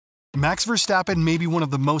Max Verstappen may be one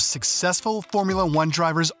of the most successful Formula One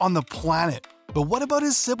drivers on the planet, but what about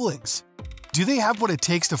his siblings? Do they have what it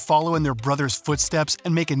takes to follow in their brother's footsteps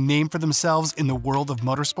and make a name for themselves in the world of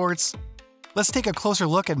motorsports? Let's take a closer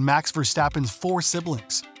look at Max Verstappen's 4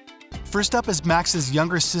 siblings. First up is Max's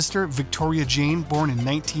younger sister, Victoria Jane, born in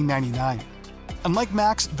 1999. Unlike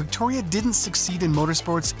Max, Victoria didn't succeed in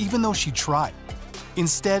motorsports even though she tried.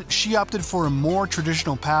 Instead, she opted for a more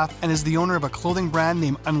traditional path and is the owner of a clothing brand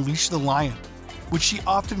named Unleash the Lion, which she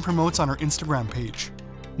often promotes on her Instagram page.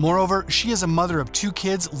 Moreover, she is a mother of 2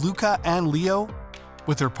 kids, Luca and Leo,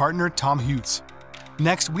 with her partner Tom Hughes.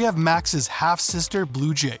 Next, we have Max's half-sister,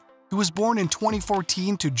 Blue Jay, who was born in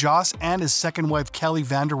 2014 to Joss and his second wife, Kelly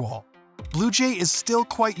Vanderwall. Blue Jay is still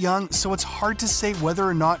quite young, so it's hard to say whether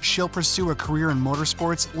or not she'll pursue a career in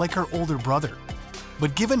motorsports like her older brother.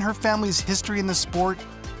 But given her family's history in the sport,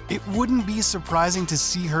 it wouldn't be surprising to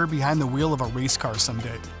see her behind the wheel of a race car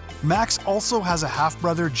someday. Max also has a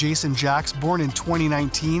half-brother, Jason Jax, born in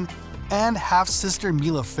 2019, and half-sister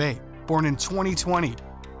Mila Fey, born in 2020,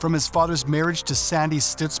 from his father's marriage to Sandy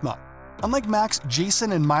Stutzma. Unlike Max,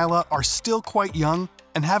 Jason and Mila are still quite young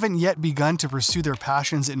and haven't yet begun to pursue their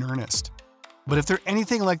passions in earnest. But if they're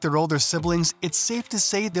anything like their older siblings, it's safe to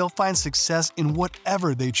say they'll find success in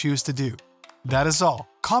whatever they choose to do. That is all.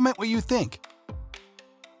 Comment what you think.